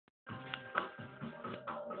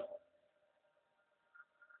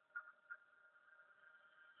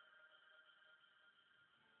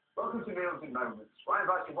Welcome to Meals and Moments, where I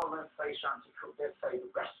invite you one of the face round to cook their favourite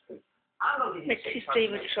recipe. And I'll give you Let's see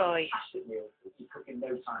with Troy. fantastic meals that you cook in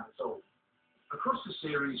no time at all. Across the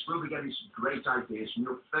series, we'll be getting some great ideas from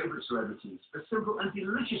your favourite celebrities for simple and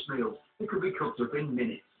delicious meals that could be cooked up in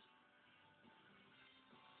minutes.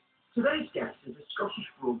 Today's guest is a Scottish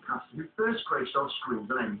broadcaster who first graced our screens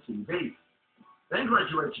on MTV, then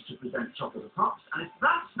graduated to present Top of the Pops, and if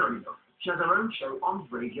that's not enough, she has her own show on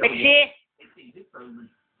radio. It's Edith Bowman.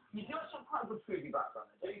 You do have some quite a good foodie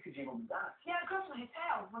background, don't you? Because your mum and dad. Yeah, I grew up in a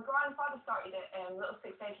hotel. My grandfather started at Little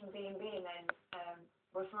Six Bedroom B&B, and then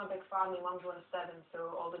we're from a big family. Mum's one of 7,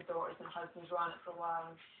 so all the daughters and husbands ran it for a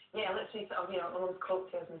while. And yeah, literally sort of, my mum's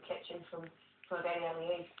cocktails in the kitchen from a very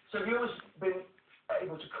early age. So have you always been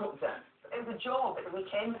able to cook then? It was a job at the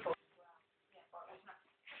weekend before.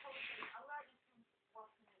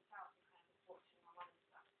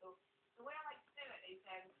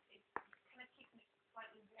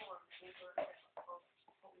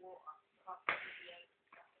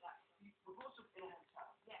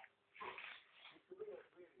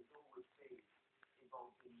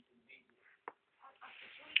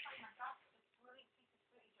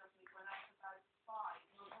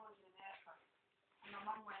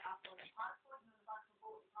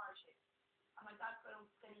 My dad's got a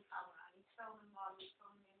skinny camera and he's filming while he's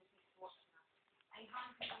filming me and he's watching us. And he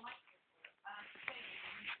hands me the microphone and I'm saying to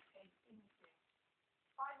him,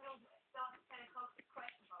 5 year old starts at 10 o'clock with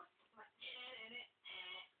question marks. I'm like,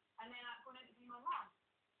 and then I'm going to interview my mum.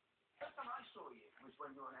 First time I saw you was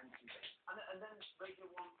when you were on MTV. And then Radio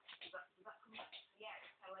 1, did that come up? Yeah,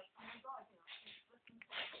 I like, oh my god, listen to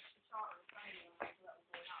the chart of the family when I was little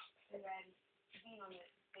growing up. And then being on the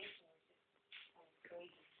station was just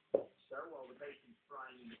crazy. So while the bacon's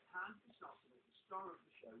frying in the pan, it's not to make the star of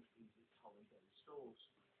the show Edith's holiday stores.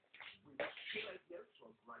 We chill egg yolks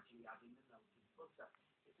while gradually adding the melted butter.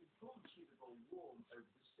 It's important to keep the bowl warm over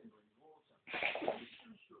the simmering water. This to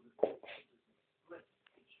ensure that the egg doesn't split.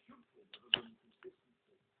 It should be of a room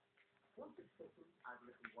consistency. Once it's thickened, add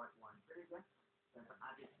a little white wine vinegar, then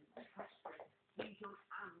add it to the pesto, Dijon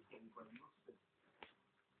and homegrown mustard.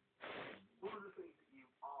 One of the things that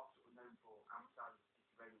you are sort of known for outside of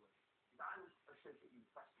the radio I would associate you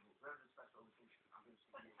with festivals. Wherever the festival is, I'm going to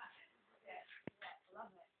see you. Yeah, I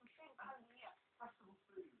love it. I'm saying behind the year. Festival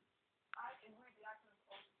food. I can also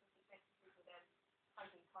associate festival food with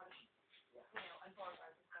hunting parties, and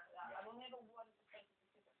burgers and stuff like that. I've only ever wanted to take a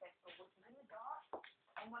specific festival, which is in the dark,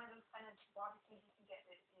 and one of those kind of barbecues you can get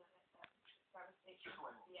at, service station.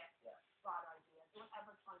 Yeah, bad idea. Don't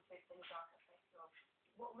ever try and take any dark at festival.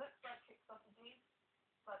 What looks like cooked sausages,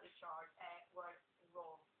 slightly charged.